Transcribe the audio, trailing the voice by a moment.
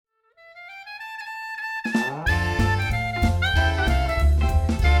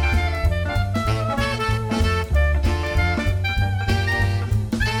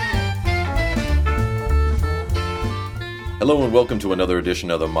Hello and welcome to another edition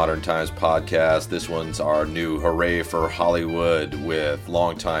of the Modern Times Podcast. This one's our new Hooray for Hollywood with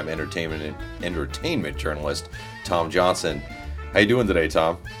longtime entertainment journalist Tom Johnson. How you doing today,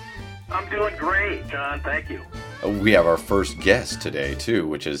 Tom? I'm doing great, John. Thank you. We have our first guest today, too,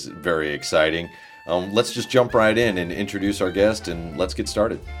 which is very exciting. Let's just jump right in and introduce our guest, and let's get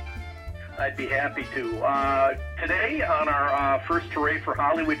started. I'd be happy to. Today on our first Hooray for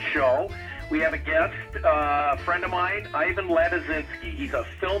Hollywood show, we have a guest, a friend of mine, Ivan Ladzinski. He's a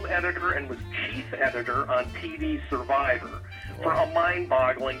film editor and was chief editor on TV Survivor for a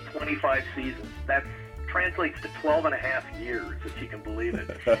mind-boggling 25 seasons. That translates to 12 and a half years, if you can believe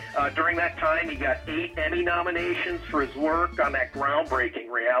it. During that time, he got 8 Emmy nominations for his work on that groundbreaking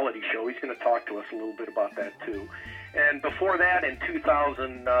reality show. He's going to talk to us a little bit about that, too. And before that, in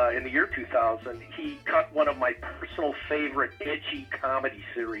the year 2000, he cut one of my personal favorite edgy comedy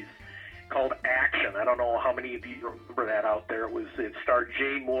series called Action. I don't know how many of you remember that out there. It starred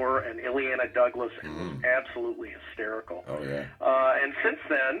Jay Moore and Ileana Douglas. It was absolutely hysterical. Oh, yeah. And since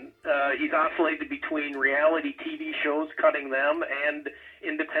then, he's oscillated between reality TV shows, cutting them, and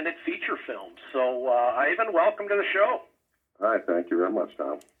independent feature films. So, Ivan, welcome to the show. Hi, thank you very much,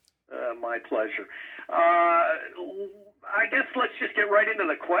 Tom. My pleasure. I guess let's just get right into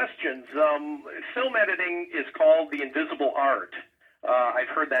the questions. Film editing is called the invisible art. I've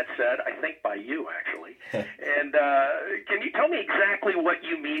heard that said, I think by you, actually. And can you tell me exactly what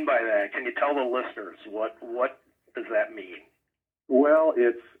you mean by that? Can you tell the listeners what does that mean? Well,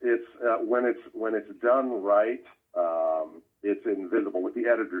 it's when it's done right, it's invisible. What the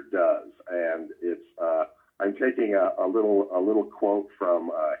editor does, and it's I'm taking a little quote from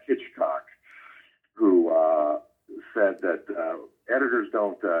Hitchcock, who said that editors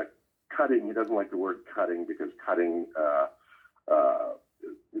don't cutting. He doesn't like the word cutting because cutting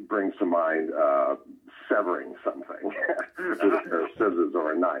brings to mind severing something with a pair of scissors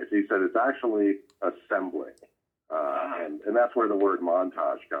or a knife. He said it's actually assembling, and that's where the word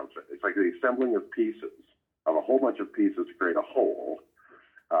montage comes from. It's like the assembling of pieces, of a whole bunch of pieces to create a whole,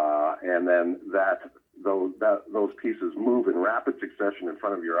 and then those pieces move in rapid succession in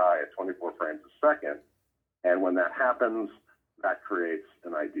front of your eye at 24 frames a second, and when that happens, that creates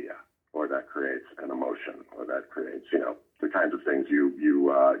an idea, or that creates an emotion, or that creates, the kinds of things you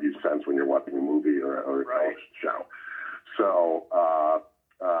sense when you're watching a movie or a television show. So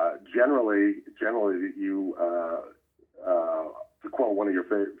generally, you to quote one of your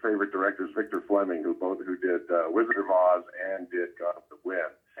favorite directors, Victor Fleming, who did Wizard of Oz and did Gone with the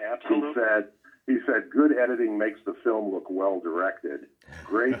Wind. Absolutely. He said, good editing makes the film look well directed.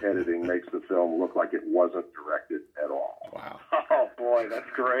 Great editing makes the film look like it wasn't directed at all. Wow. Oh, boy, that's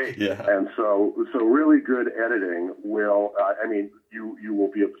great. Yeah. And so really good editing will, you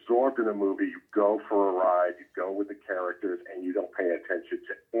will be absorbed in a movie. You go for a ride, you go with the characters, and you don't pay attention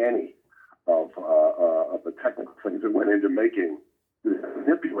to any of the technical things that went into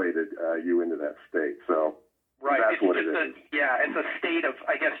manipulated you into that state. So, right. That's what it is. It's a state of,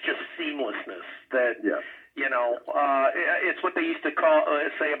 I guess, just seamlessness that, yes. It's what they used to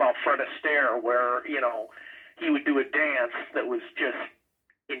say about Fred Astaire, where, he would do a dance that was just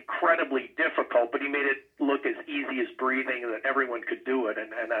incredibly difficult, but he made it look as easy as breathing, that everyone could do it.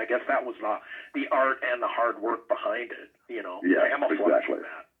 And I guess that was the art and the hard work behind it, Yeah, exactly.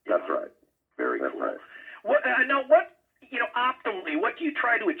 That's right. Very That's cool. right. Optimally, what do you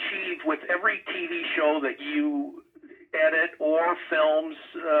try to achieve with every TV show that you edit or films?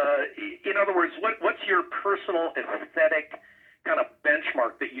 In other words, what's your personal aesthetic kind of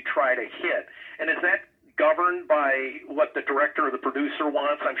benchmark that you try to hit? And is that governed by what the director or the producer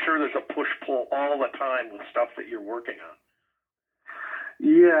wants? I'm sure there's a push-pull all the time with stuff that you're working on.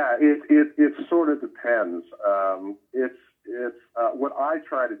 Yeah, it sort of depends. It's what I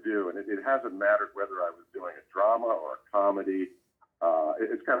try to do, and it hasn't mattered whether I was doing a drama or a comedy.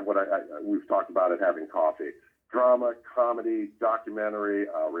 It's kind of what we've talked about at Having Coffee. Drama, comedy, documentary,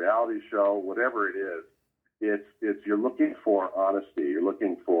 reality show, whatever it is, it's you're looking for honesty. You're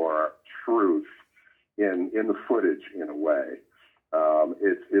looking for truth in the footage, in a way.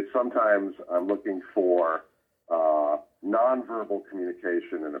 It's sometimes I'm looking for nonverbal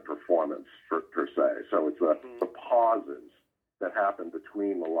communication in a performance per se. So it's the pauses that happen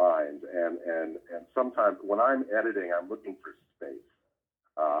between the lines, and sometimes when I'm editing, I'm looking for space.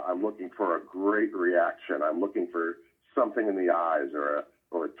 I'm looking for a great reaction. I'm looking for something in the eyes, or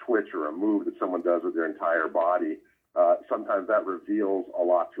a twitch, or a move that someone does with their entire body. Sometimes that reveals a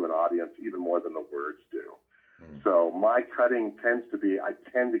lot to an audience, even more than the words do. So my cutting tends to be, I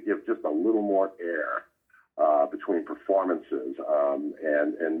tend to give just a little more air between performances,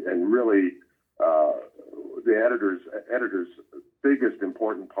 and really the editor's biggest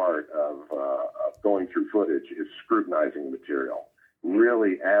important part of going through footage is scrutinizing the material,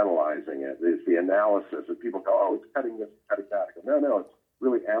 really analyzing it. It's the analysis. And people go, oh, it's cutting this, cutting that. I go, no, it's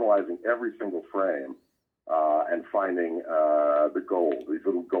really analyzing every single frame and finding the gold, these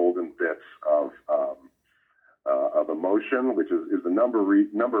little golden bits of emotion, which is the number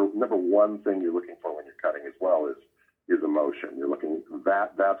one thing you're looking for when you're cutting as well is emotion. You're looking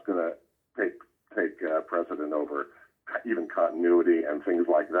that's going to take precedent over even continuity and things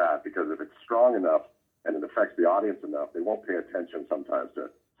like that, because if it's strong enough and it affects the audience enough, they won't pay attention sometimes to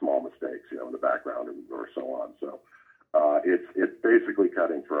small mistakes, in the background or so on. So it's basically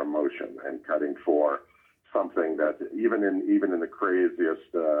cutting for emotion and cutting for something that even in the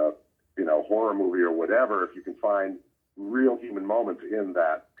craziest horror movie or whatever, if you can find real human moments in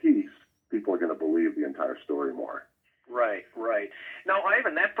that piece, people are going to believe the entire story more. Right. Now,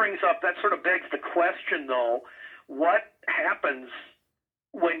 Ivan, that sort of begs the question, though, what happens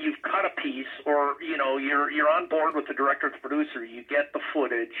when you've cut a piece, or you're on board with the director or the producer, you get the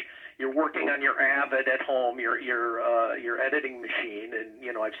footage, you're working on your Avid at home, your editing machine,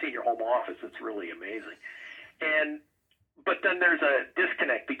 and I've seen your home office; it's really amazing. But then there's a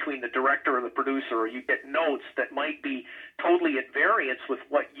disconnect between the director or the producer, or you get notes that might be totally at variance with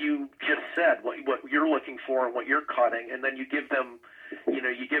what you just said, what you're looking for and what you're cutting, and then you give them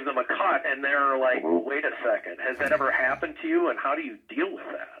a cut, and they're like, wait a second, has that ever happened to you, and how do you deal with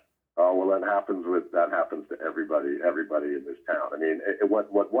that? Oh, well, that happens to everybody in this town. I mean, what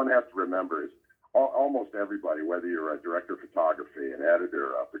one has to remember is almost everybody, whether you're a director of photography, an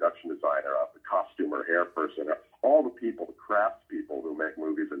editor, a production designer, a costumer, hair person, all the people, the craftspeople who make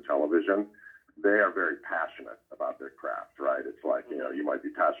movies and television, they are very passionate about their craft, right? It's like, you might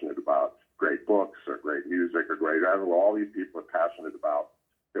be passionate about great books or great music or great, all these people are passionate about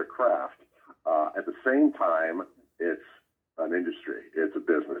their craft. At the same time, it's an industry. It's a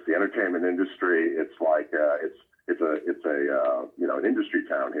business. The entertainment industry, it's like, it's an industry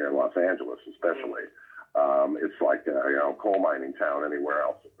town here in Los Angeles, especially. It's like coal mining town anywhere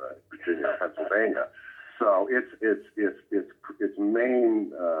else, Virginia, Pennsylvania. So its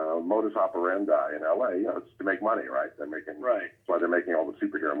main modus operandi in LA, it's to make money, right? That's why they're making all the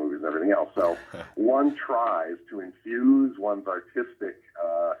superhero movies and everything else. So one tries to infuse one's artistic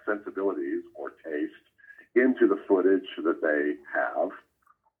sensibilities or taste into the footage that they have.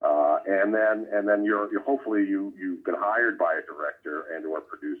 And then you're hopefully you've been hired by a director and or a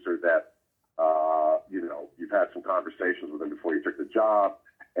producer that you've had some conversations with them before you took the job,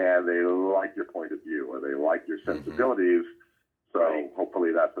 and they like your point of view or they like your sensibilities. So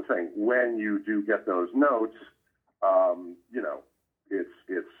hopefully that's the thing. When you do get those notes,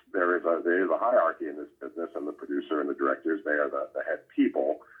 there is a hierarchy in this business, and the producer and the directors, they are the head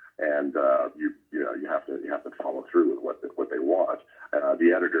people, and you have to follow through with what they want.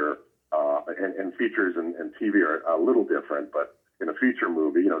 The editor and features and TV are a little different, but in a feature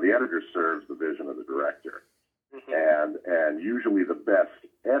movie, the editor serves the vision of the director, and usually the best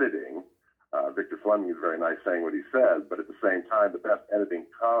editing. Victor Fleming is very nice saying what he says, but at the same time, the best editing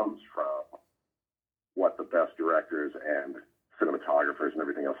comes from what the best directors and cinematographers and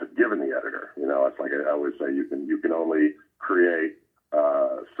everything else have given the editor. It's like I always say, you can only create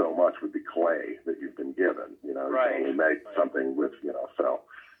so much with the clay that you've been given. You can only make something with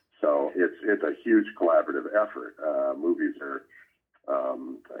So it's a huge collaborative effort. Movies are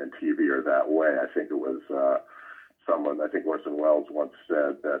and TV are that way. I think it was I think Orson Welles once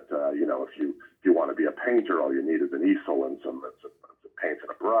said that if you want to be a painter, all you need is an easel and some paint and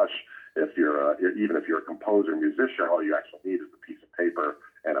a brush. Even if you're a composer, musician, all you actually need is a piece of paper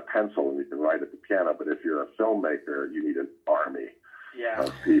and a pencil, and you can write at the piano. But if you're a filmmaker, you need an army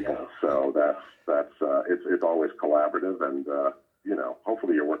of people. Yeah. So it's always collaborative, and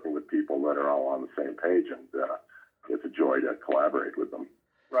hopefully you're working with people that are all on the same page, and it's a joy to collaborate with them.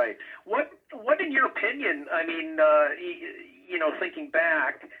 Right. What in your opinion, I mean, thinking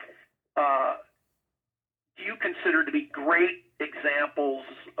back, do you consider to be great examples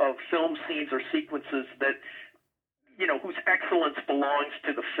of film scenes or sequences that, whose excellence belongs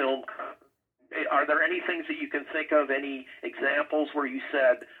to the film? Are there any things that you can think of, any examples where you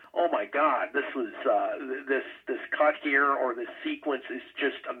said, oh my God, this was this cut here or this sequence is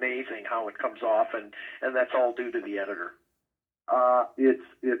just amazing how it comes off, and that's all due to the editor?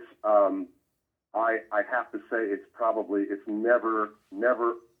 I have to say it's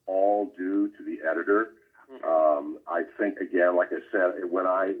never all due to the editor. I think, again, like I said, when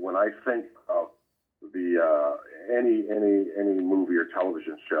I think of the any movie or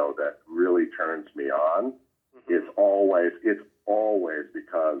television show that really turns me on, it's always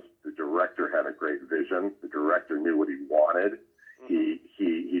because the director had a great vision. The director knew what he wanted.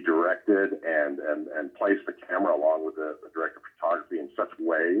 He directed and placed the camera along with the director of photography in such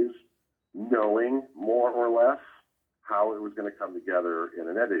ways, knowing more or less how it was going to come together in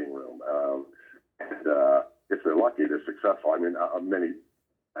an editing room. And if they're lucky, they're successful. I mean, many,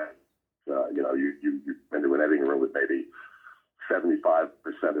 you've been to an editing room with maybe 75%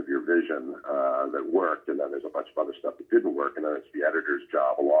 of your vision that worked, and then there's a bunch of other stuff that didn't work, and then it's the editor's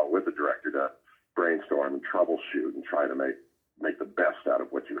job, along with the director, to brainstorm and troubleshoot and try to make the best out of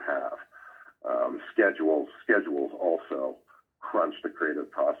what you have. Schedules also crunch the creative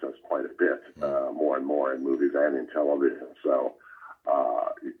process quite a bit, more and more in movies and in television. So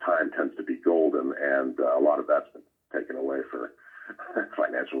time tends to be golden, and a lot of that's been taken away for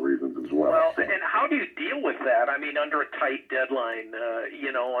financial reasons as well. Well, and how do you deal with that? I mean, under a tight deadline,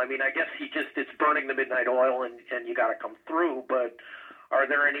 I guess it's burning the midnight oil, and you got to come through. But are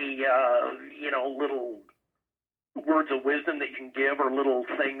there any, little words of wisdom that you can give, or little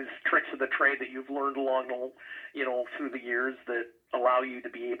things, tricks of the trade that you've learned along, through the years that allow you to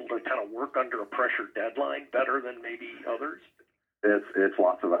be able to kind of work under a pressure deadline better than maybe others? It's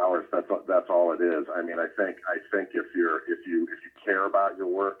lots of hours. That's all it is. I mean, I think if you care about your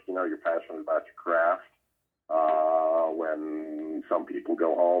work, you're passionate about your craft. When some people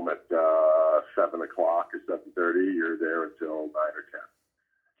go home at 7 o'clock or 7:30, you're there until 9 or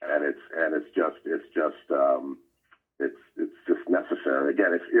 10, and it's just necessary.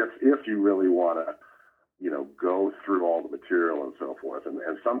 Again, if you really want to, go through all the material and so forth, and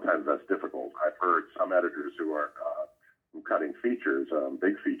sometimes that's difficult. I've heard some editors who are cutting features,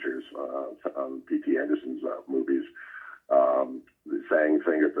 big features, on P.T. Anderson's movies, saying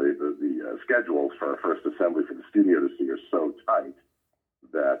that the schedules for first assembly for the studio to see are so tight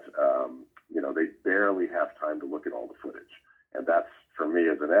that they barely have time to look at all the footage, and that's, for me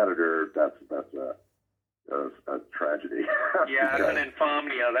as an editor, that's a tragedy. Yeah, it's an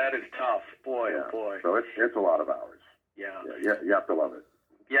insomnia. That is tough, boy. Yeah. Oh boy. So it's a lot of hours. Yeah. You have to love it.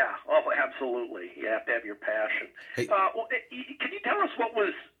 Yeah, absolutely. You have to have your passion. Hey. Can you tell us what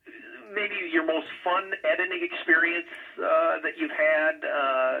was maybe your most fun editing experience that you've had,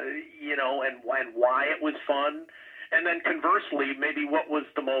 and why it was fun? And then conversely, maybe what was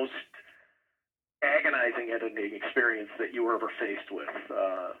the most agonizing editing experience that you were ever faced with?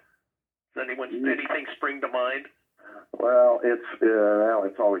 Does anything spring to mind? Well,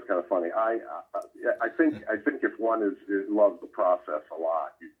 it's always kind of funny. I think if one loves the process a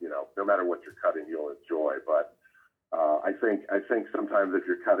lot, no matter what you're cutting, you'll enjoy. But I think sometimes if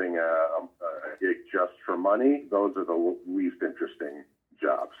you're cutting a gig just for money, those are the least interesting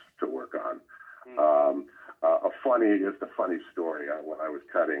jobs to work on. Mm-hmm. A funny story. When I was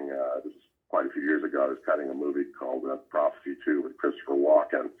cutting, this is quite a few years ago, I was cutting a movie called Prophecy 2 with Christopher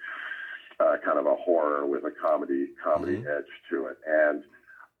Walken. Kind of a horror with a comedy mm-hmm. edge to it, and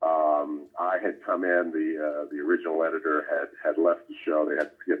I had come in. The original editor had left the show. They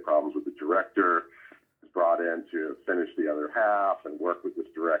had problems with the director. Was brought in to finish the other half and work with this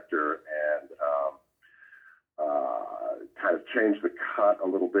director, and kind of change the cut a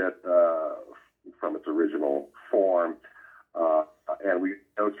little bit from its original form. And we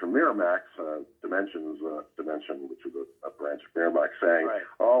notes from Miramax, Dimension, which is a branch of Miramax, saying, right.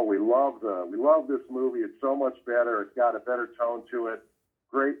 "Oh, we love this movie. It's so much better. It's got a better tone to it.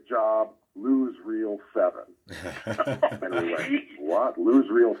 Great job. Lose Reel 7." And we went, "What? Lose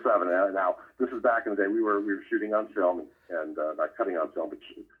Reel 7?" Now, this is back in the day. We were shooting on film and not cutting on film, but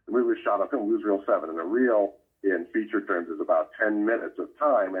the movie was shot on film. Lose Reel 7, and a reel in feature terms is about 10 minutes of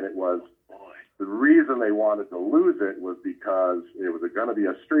time, and it was. The reason they wanted to lose it was because it was going to be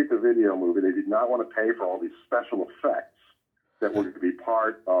a straight-to-video movie. They did not want to pay for all these special effects that were going to be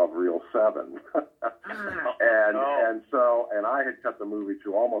part of Reel 7. And I had cut the movie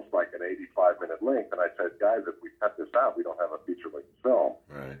to almost like an 85-minute length, and I said, "Guys, if we cut this out, we don't have a feature-length film."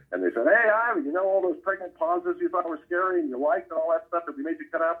 Right. And they said, "Hey, Ivan, all those pregnant pauses you thought were scary and you liked and all that stuff that we made you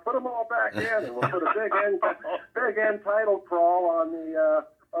cut out, put them all back in, and we'll put a big end title crawl on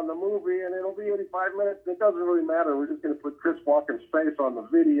the movie, and it'll be 85 minutes. It doesn't really matter. We're just going to put Chris Walken's face on the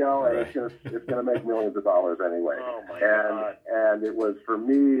video, and it's going to make millions of dollars anyway." Oh my God. And it was, for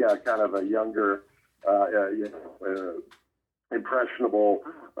me, kind of a younger, impressionable,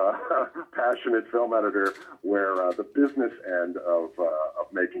 passionate film editor, where the business end of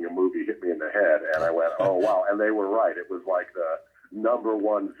making a movie hit me in the head, and I went, "Oh wow!" And they were right. It was like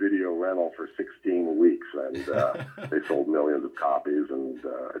 #1 video rental for 16 weeks, and they sold millions of copies, and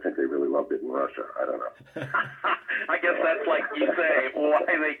I think they really loved it in Russia. I don't know. I guess that's like you say, why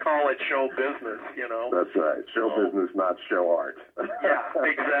they call it show business, you know? That's right. Show business, not show art. Yeah,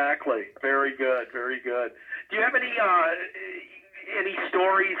 exactly. Very good, very good. Do you have any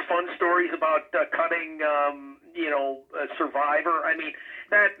stories, fun stories about cutting, Survivor? I mean,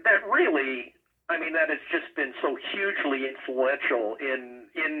 that really, that has just been so hugely influential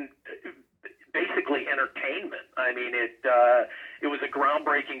in basically entertainment. I mean, it was a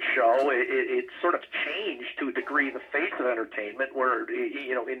groundbreaking show. It sort of changed to a degree the face of entertainment, where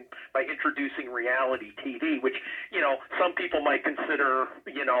by introducing reality TV, which some people might consider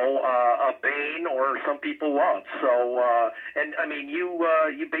a bane, or some people love. So, and I mean,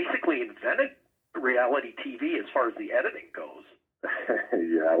 you basically invented reality TV as far as the editing goes.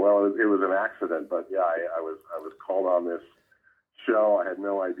 Yeah, well, it was an accident, but yeah, I was called on this show. I had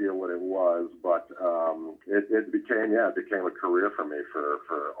no idea what it was, but it became a career for me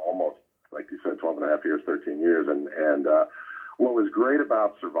for almost, like you said, 12 and a half years, 13 years. And what was great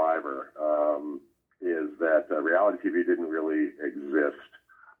about Survivor is that reality TV didn't really exist.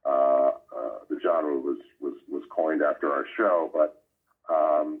 The genre was coined after our show, but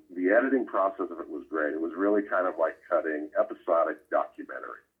the editing process of it was great. It was really kind of like cutting episodic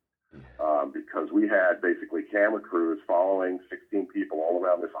documentary. Because we had basically camera crews following 16 people all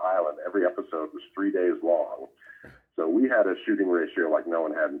around this island. Every episode was 3 days long. So we had a shooting ratio like no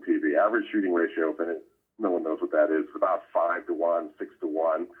one had in TV. Average shooting ratio, if no one knows what that is, about 5-to-1,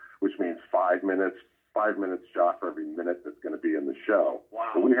 6-to-1, which means 5 minutes shot for every minute that's going to be in the show.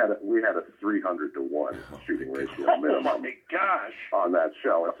 Wow. So we had a 300-to-1 shooting ratio minimum. Oh my gosh. On that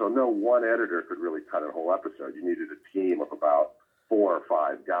show. And so no one editor could really cut a whole episode. You needed a team of about 4 or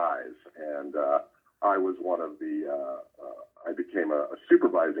 5 guys, and I was one of I became a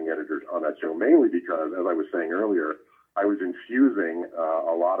supervising editor on that show, mainly because, as I was saying earlier, I was infusing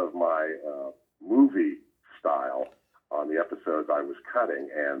a lot of my movie style on the episodes I was cutting,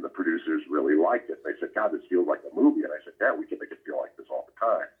 and the producers really liked it. They said, "God, this feels like a movie," and I said, "Yeah, we can make it feel like this all the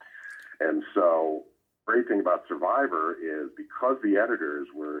time." And so, great thing about Survivor is because the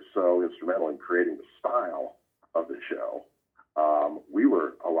editors were so instrumental in creating the style of the show, we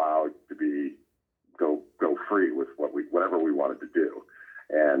were allowed to go free with whatever we wanted to do,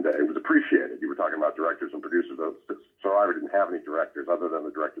 and it was appreciated. You were talking about directors and producers. Survivor didn't have any directors other than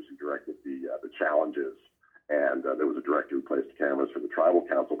the directors who directed the challenges, and there was a director who placed cameras for the Tribal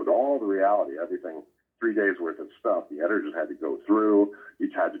Council. But all the reality, everything, 3 days worth of stuff, the editors had to go through.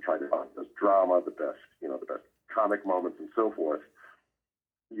 Each had to try to find the best drama, the best comic moments, and so forth.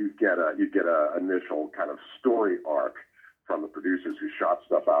 You'd get a initial kind of story arc from the producers who shot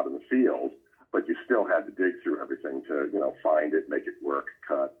stuff out in the field, but you still had to dig through everything to, find it, make it work,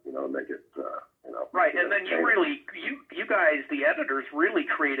 cut, make it, Right, and then you guys, the editors, really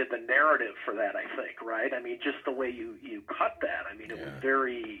created the narrative for that, I think, right? I mean, just the way you cut that. I mean, it was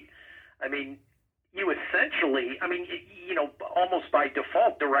very, you essentially, almost by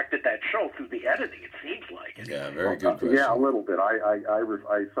default directed that show through the editing, it seems like. Yeah, very good question. Yeah, a little bit.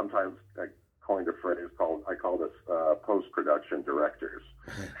 I sometimes coined a phrase I called us post-production directors,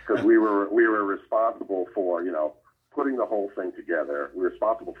 because we were responsible for putting the whole thing together. We were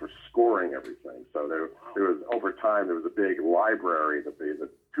responsible for scoring everything. So there was, over time, there was a big library that the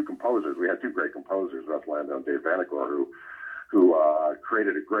two composers, we had 2 great composers, Russ Landau and Dave Vanagor, who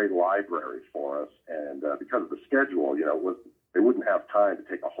created a great library for us. And because of the schedule, they wouldn't have time to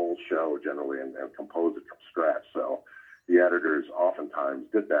take a whole show generally and compose it from scratch. So the editors oftentimes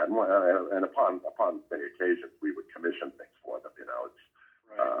did that, and upon many occasions, we would commission things for them.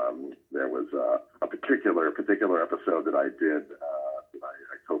 There was a particular episode that I did, that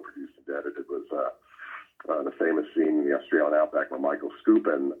I co-produced and edited, was the famous scene in the Australian outback where Michael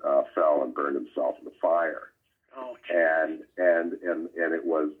Skupin fell and burned himself in the fire. Oh, and it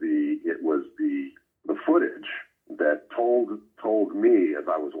was the footage that told me as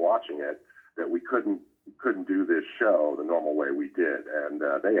I was watching it that we couldn't do this show the normal way we did. And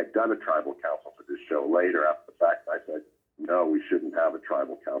they had done a tribal council for this show later after the fact. I said, no, we shouldn't have a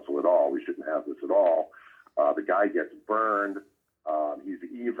tribal council at all. We shouldn't have this at all. The guy gets burned. He's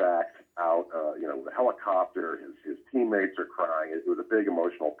evac'd out, with a helicopter. His teammates are crying. It was a big,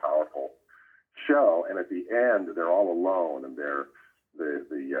 emotional, powerful show. And at the end, they're all alone, and they're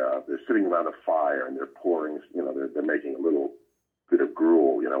sitting around a fire, and they're pouring, they're making a little bit of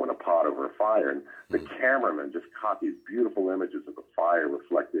gruel, in a pot over a fire. And the cameraman just caught these beautiful images of the fire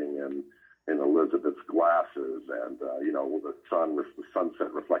reflecting in in Elizabeth's glasses, and the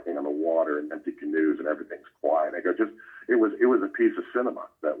sunset reflecting on the water, and empty canoes, and everything's quiet. It was a piece of cinema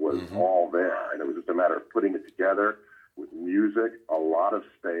that was all there, and it was just a matter of putting it together with music, a lot of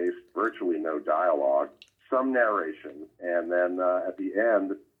space, virtually no dialogue, some narration, and then at the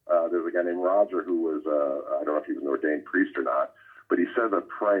end, there's a guy named Roger who was I don't know if he was an ordained priest or not, but he says a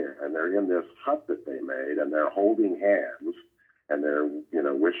prayer, and they're in this hut that they made, and they're holding hands, and they're,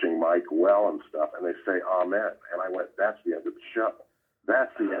 wishing Mike well and stuff, and they say amen. And I went, that's the end of the show.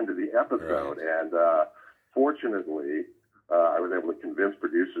 That's the end of the episode. Right. And fortunately, I was able to convince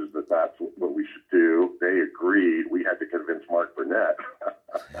producers that that's what we should do. They agreed. We had to convince Mark Burnett,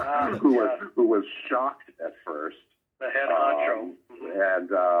 who was shocked at first. The head honcho. And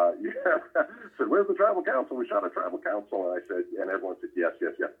said, where's the tribal council? We shot a tribal council. And I said, and everyone said, yes,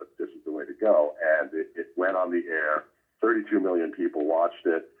 but this is the way to go. And it went on the air. 32 million people watched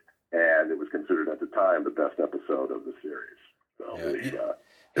it, and it was considered at the time the best episode of the series. So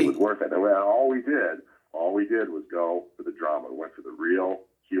it was worth it. And all we did was go for the drama. We went for the real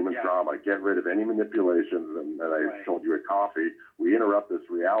human drama, get rid of any manipulations. And I told you at coffee, we interrupt this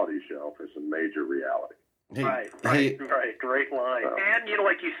reality show for some major reality. Right. Great line. And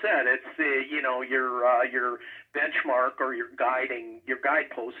like you said, it's your benchmark or your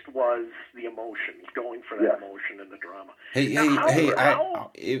guidepost was the emotion, going for that emotion in the drama.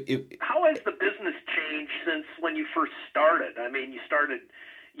 How has the business changed since when you first started? I mean, you started,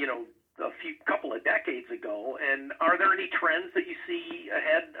 couple of decades ago, and are there any trends that you see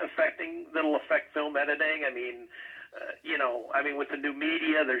ahead that'll affect film editing? I mean, with the new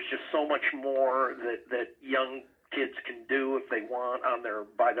media, there's just so much more that young kids can do if they want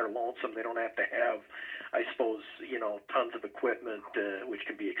by their lonesome. They don't have to have, I suppose, tons of equipment, which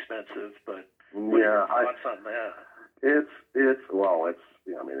can be expensive. But what are your thoughts on that? It's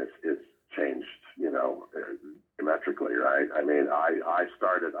changed, diametrically, right? I mean, I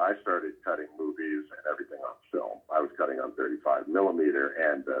started cutting movies and everything on film. I was cutting on 35 millimeter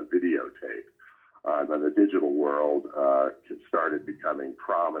and videotape. Then the digital world started becoming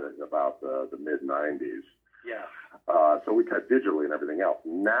prominent about the mid-'90s. Yeah. So we cut digitally and everything else.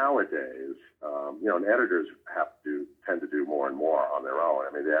 Nowadays, and editors tend to do more and more on their own.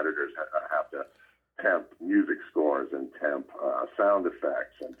 I mean, the editors have to temp music scores and temp sound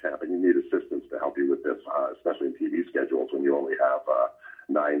effects and you need assistants to help you with this, especially in TV schedules when you only have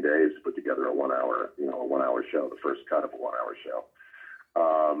 9 days to put together a 1 hour, a 1 hour show, the first cut of a 1 hour show.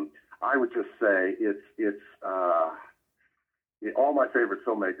 I would just say it's all my favorite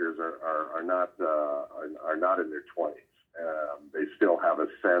filmmakers are not in their 20s. They still have a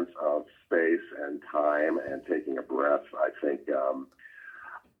sense of space and time and taking a breath. I think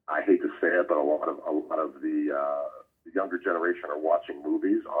I hate to say it, but a lot of the younger generation are watching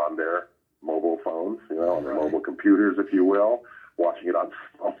movies on their mobile phones, on their mobile computers, if you will, watching it on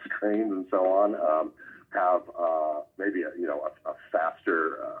small screens and so on. Have maybe a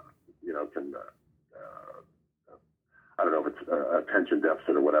faster I don't know if it's attention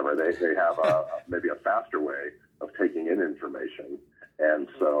deficit or whatever. They have maybe a faster way of taking in information. And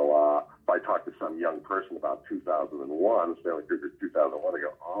so if I talk to some young person about 2001, Stanley Kubrick 2001, they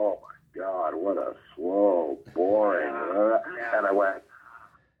go, oh my God, what a slow, boring. And I went,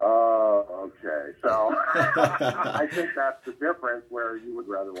 oh, okay. So I think that's the difference where you would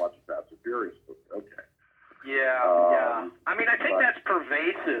rather watch a Fast and Furious movie. Okay. Yeah. I mean, I think that's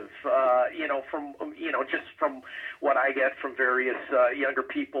pervasive, just from what I get from various younger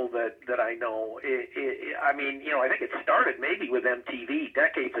people that I know. I think it started maybe with MTV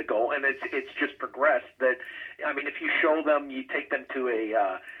decades ago, and it's just progressed. That, I mean, if you show them, you take them to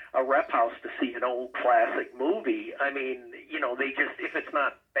a rep house to see an old classic movie. I mean, they just, if it's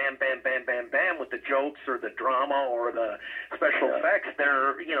not bam, bam, bam, bam, bam with the jokes or the drama or the special effects,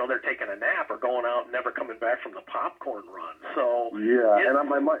 they're taking a nap or going out and never coming back from the popcorn run. So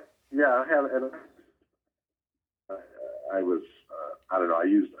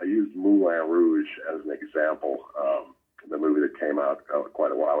I used Moulin Rouge as an example, the movie that came out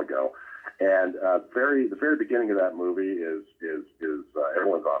quite a while ago. And the very beginning of that movie is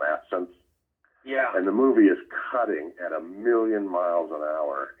everyone's on absinthe. Yeah. And the movie is cutting at 1,000,000 miles an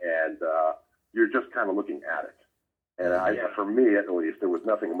hour, and you're just kind of looking at it. And for me, at least, there was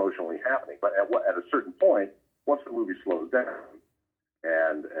nothing emotionally happening. But at a certain point, once the movie slows down,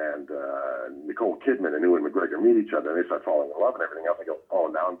 and Nicole Kidman and Ewan McGregor meet each other, and they start falling in love and everything else, I go, oh,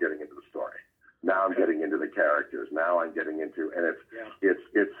 now I'm getting into the story. Now I'm getting into the characters. Now I'm getting into, and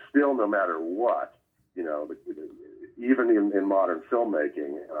it's still, no matter what, even in modern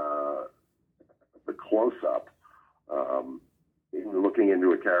filmmaking, the close-up looking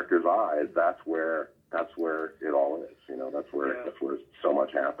into a character's eyes, that's where it all is. That's where so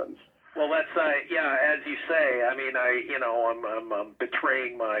much happens. Well, that's as you say. I mean, I'm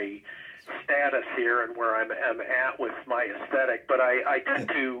betraying my status here and where I'm at with my aesthetic, but I tend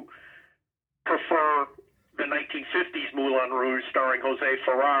to prefer the 1950s Moulin Rouge starring Jose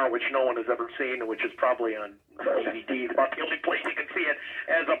Ferrer, which no one has ever seen, and which is probably on DVD. About the only place you can see it,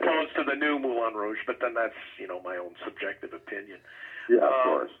 as opposed to the new Moulin Rouge. But then that's my own subjective opinion. Yeah, of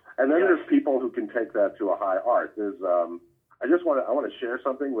course. And then there's people who can take that to a high art. There's I want to share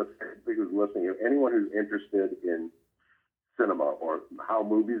something with anybody who's listening. Anyone who's interested in cinema or how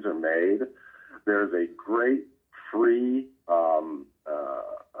movies are made, there's a great free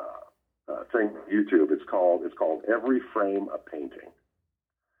thing on YouTube. It's called Every Frame a Painting.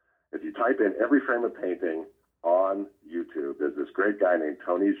 If you type in Every Frame a Painting on YouTube, there's this great guy named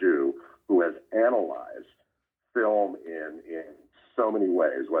Tony Zhu who has analyzed film in so many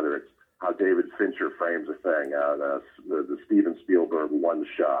ways, whether it's how David Fincher frames a thing, the Steven Spielberg one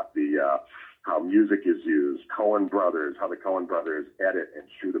shot, how music is used, how the Coen brothers edit and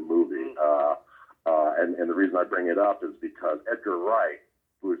shoot a movie. And the reason I bring it up is because Edgar Wright,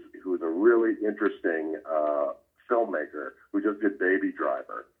 who's a really interesting filmmaker, who just did Baby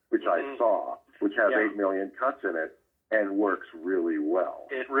Driver, which I saw, which has 8 million cuts in it and works really well.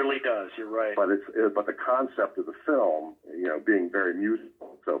 It really does. You're right. But but the concept of the film, being very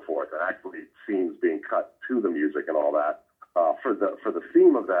musical and so forth, and actually scenes being cut to the music and all that, for the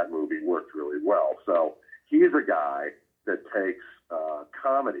theme of that movie worked really well. So he's a guy that takes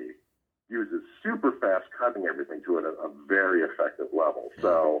comedy, uses super fast cutting everything to a very effective level.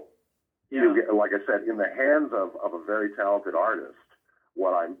 So you get, like I said, in the hands of a very talented artist,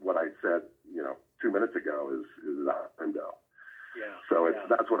 what I said 2 minutes ago is out the window. Yeah. So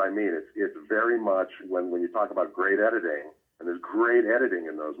that's what I mean. It's very much when you talk about great editing, and there's great editing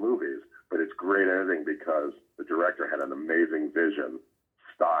in those movies, but it's great editing because the director had an amazing vision,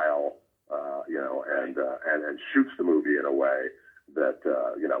 style, and shoots the movie in a way that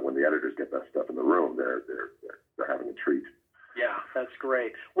when the editors get that stuff in the room, they're having a treat. Yeah, that's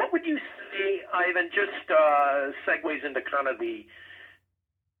great. What would you say, Ivan? Just segues into kind of the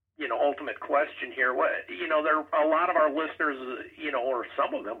ultimate question here. What there are a lot of our listeners, or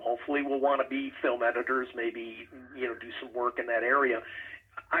some of them, hopefully, will want to be film editors. Maybe do some work in that area.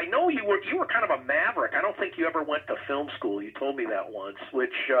 I know you were kind of a maverick. I don't think you ever went to film school. You told me that once,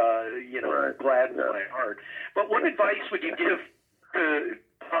 which gladdens my heart. But what advice would you give to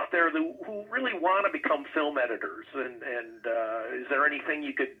out there who really want to become film editors? And is there anything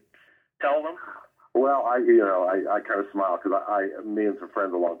you could tell them? Well, I kind of smile because me and some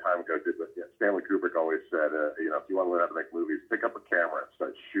friends a long time ago did what Stanley Kubrick always said, if you want to learn how to make movies, pick up a camera and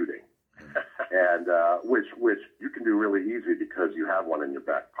start shooting. And which you can do really easy because you have one in your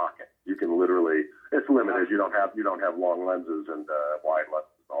back pocket. You can literally, it's limited. You don't have long lenses and wide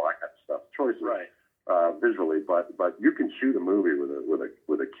lenses and all that kind of stuff. Choices, right? Visually, but you can shoot a movie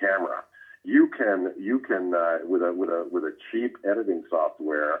with a camera. You can with a cheap editing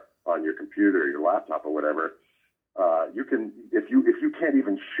software on your computer, your laptop, or whatever. You can if you can't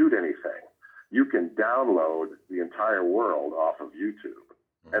even shoot anything, you can download the entire world off of YouTube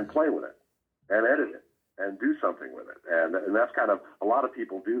and play with it and edit it and do something with it. And that's kind of, a lot of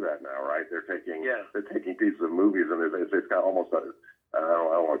people do that now, right? They're taking pieces of movies and it's got almost I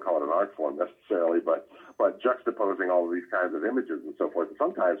don't want to call it an art form necessarily, but juxtaposing all of these kinds of images and so forth, and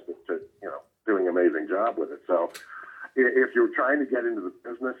sometimes to doing an amazing job with it. So if you're trying to get into the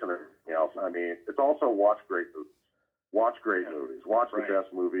business and everything else, I mean, it's also watch great movies. Watch great movies. Watch the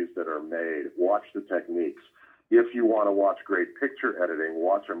best movies that are made. Watch the techniques. If you want to watch great picture editing,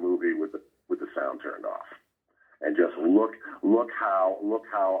 watch a movie with the sound turned off, and just look how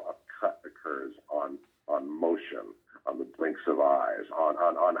a cut occurs on motion, on the blinks of eyes, on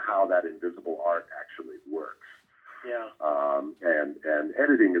how that invisible art actually works. Yeah. And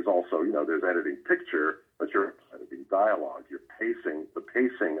editing is also, there's editing picture, but you're editing dialogue. The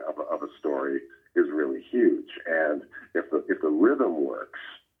pacing of a story is really huge. And if the rhythm works,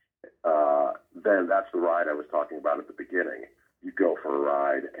 then that's the ride I was talking about at the beginning. You go for a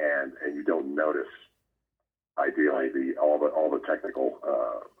ride and you don't notice, ideally, all the technical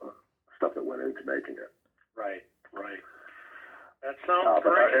stuff that went into making it. Right. That sounds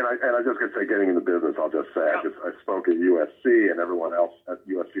great. And I just going to say, getting in the business, I'll just say, I spoke at USC, and everyone else at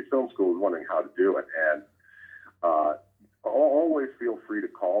USC Film School was wondering how to do it. And always feel free to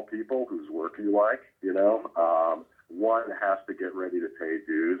call people whose work you like. One has to get ready to pay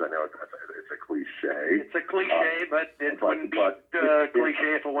dues. I know it's a cliche. It's a cliche, but it wouldn't be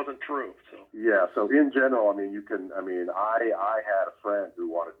cliche if it wasn't true. So yeah. So in general, I mean, I had a friend who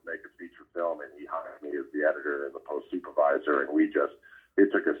wanted to make a feature film, and he hired me as the editor and the post supervisor, and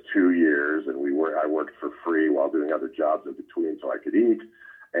it took us 2 years, and I worked for free while doing other jobs in between so I could eat.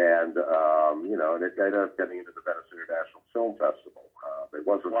 And, and it ended up getting into the Venice International Film Festival. It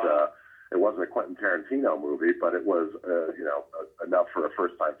wasn't a Quentin Tarantino movie, but it was, enough for a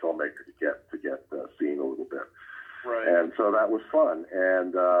first-time filmmaker to get seen a little bit. Right. And so that was fun.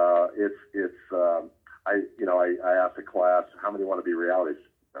 And I asked the class, how many want to be reality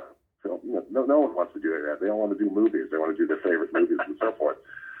film? No one wants to do it. They don't want to do movies. They want to do their favorite movies and so forth.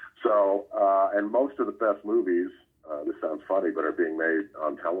 So, and most of the best movies, this sounds funny, but are being made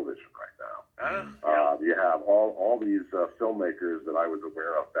on television right now. You have all these filmmakers that I was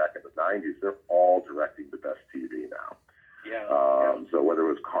aware of back in the 90s, they're all directing the best TV now. So whether it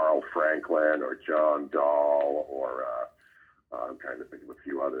was Carl Franklin or John Dahl or I'm trying to think of a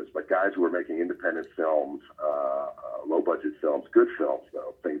few others, but guys who were making independent films, low-budget films, good films,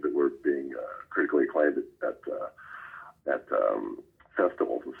 though, things that were being critically acclaimed at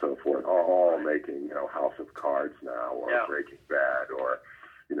festivals and so forth, are all making, House of Cards now, or Breaking Bad, or,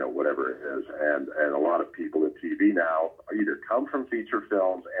 whatever it is. And a lot of people in TV now either come from feature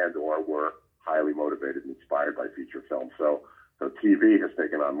films and or were highly motivated and inspired by feature films. So TV has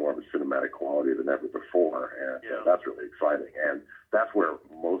taken on more of a cinematic quality than ever before, and that's really exciting. And that's where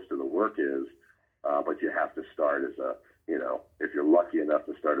most of the work is, but you have to start as if you're lucky enough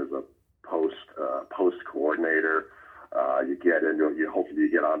to start as a post coordinator, you get into it, hopefully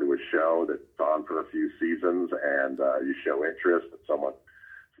you get onto a show that's on for a few seasons, and you show interest, and someone,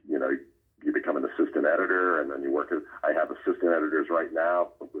 you become an assistant editor, and then you work I have assistant editors right now,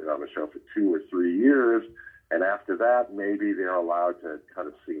 been on the show for 2 or 3 years, and after that, maybe they're allowed to cut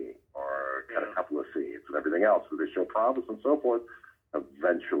a scene, or cut a couple of scenes, and everything else, so they show promise and so forth.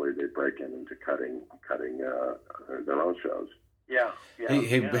 Eventually, they break into cutting their own shows.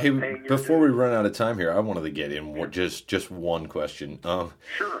 Hey, before we run out of time here, I wanted to get in just one question.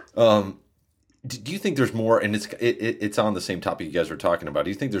 Sure. Do you think there's more, and it's on the same topic you guys were talking about,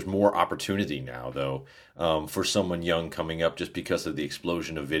 do you think there's more opportunity now, though, for someone young coming up, just because of the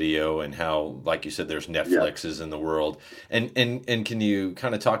explosion of video and how, like you said, there's Netflixes in the world? And can you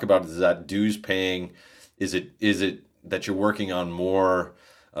kind of talk about, is that dues paying? Is it that you're working on more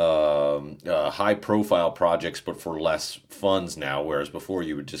high profile projects but for less funds now, whereas before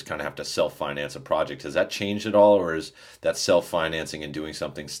you would just kind of have to self-finance a project? Has that changed at all, or is that self-financing and doing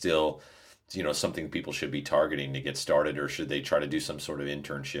something still something people should be targeting to get started, or should they try to do some sort of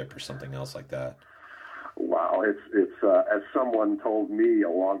internship or something else like that? Wow, it's as someone told me a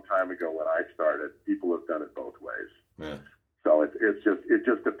long time ago when I started, people have done it both ways. Yeah. So it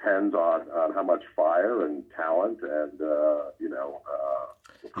just depends on how much fire and talent and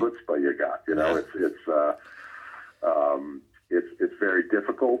chutzpah you got. It's very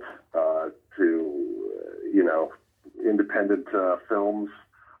difficult to independent films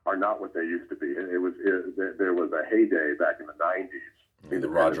are not what they used to be. There was a heyday back in the 90s. The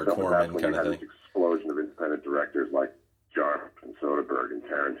Roger Corman kind of thing. This explosion of independent directors like Jarmusch and Soderbergh and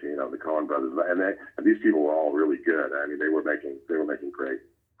Tarantino, the Coen brothers, and these people were all really good. I mean, they were making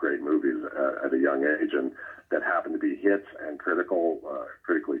great movies at a young age, and that happened to be hits and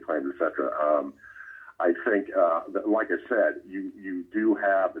critically acclaimed, etc. I think, like I said, you do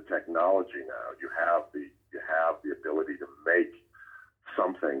have the technology now. You have the ability to make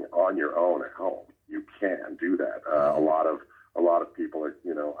something on your own at home. You can do that. A lot of people are,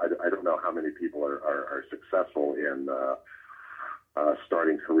 I don't know how many people are successful in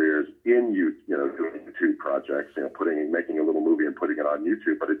starting careers in doing YouTube projects, making a little movie and putting it on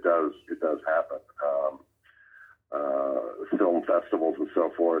YouTube, but it does happen. Film festivals and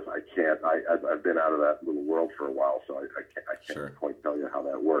so forth. I've been out of that little world for a while, so I can't quite tell you how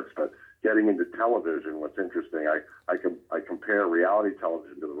that works. But getting into television, what's interesting, I compare reality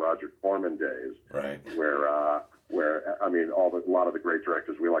television to the Roger Corman days, right? Where I mean, a lot of the great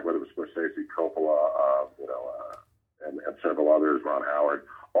directors we like, whether it was Scorsese, Coppola, and several others, Ron Howard,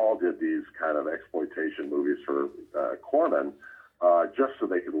 all did these kind of exploitation movies for Corman, just so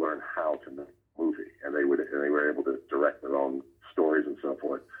they could learn how to make a movie, and they were able to direct their own stories and so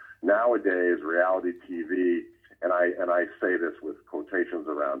forth. Nowadays, reality TV, and I say this with quotations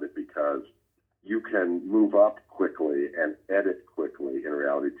around it, because you can move up quickly and edit quickly in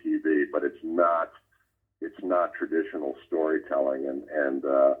reality TV, but it's not traditional storytelling. And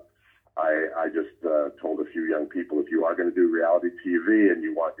I just told a few young people, if you are going to do reality TV and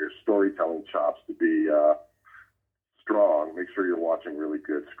you want your storytelling chops to be strong, make sure you're watching really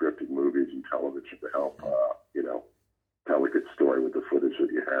good scripted movies and television to help, tell a good story with the footage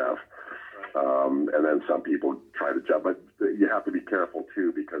that you have. And then some people try to jump, but you have to be careful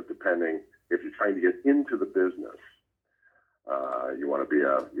too, because if you're trying to get into the business, you want to be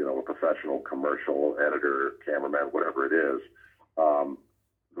a professional commercial editor, cameraman, whatever it is.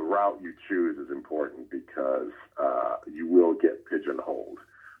 The route you choose is important, because you will get pigeonholed.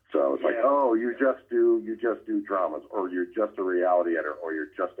 So it's like, oh, you just do dramas, or you're just a reality editor, or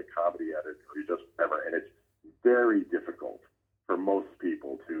you're just a comedy editor, or you're just whatever. And it's very difficult for most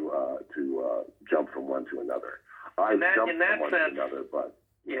people to jump from one to another. I've jumped from one to another, but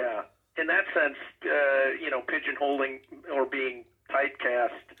yeah, in that sense, pigeonholing or being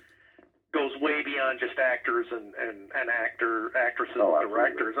typecast goes way beyond just actors and actresses and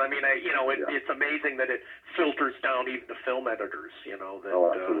directors. I mean, it's amazing that it filters down even to film editors.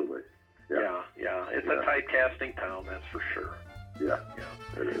 Absolutely. Yeah. It's a typecasting town, that's for sure. Yeah.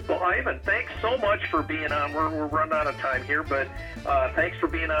 Well, Ivan, thanks so much for being on. We're running out of time here, but thanks for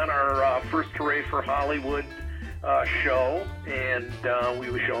being on our First Hooray for Hollywood show, and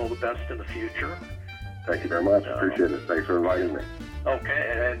we wish you all the best in the future. Thank you very much. Appreciate it. Thanks for inviting me.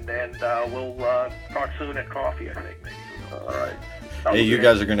 Okay, and we'll talk soon at coffee, I think, maybe. All right. Hey, you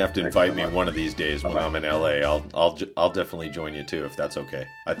guys are going to have to invite me one of these days when I'm in LA. I'll definitely join you too, if that's okay.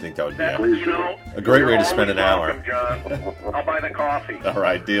 I think that would be a great way to spend an hour. Welcome, John. I'll buy the coffee. All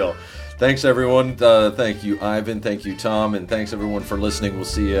right, deal. Thanks, everyone. Thank you, Ivan. Thank you, Tom. And thanks, everyone, for listening. We'll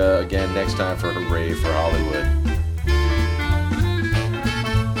see you again next time for Hooray for Hollywood.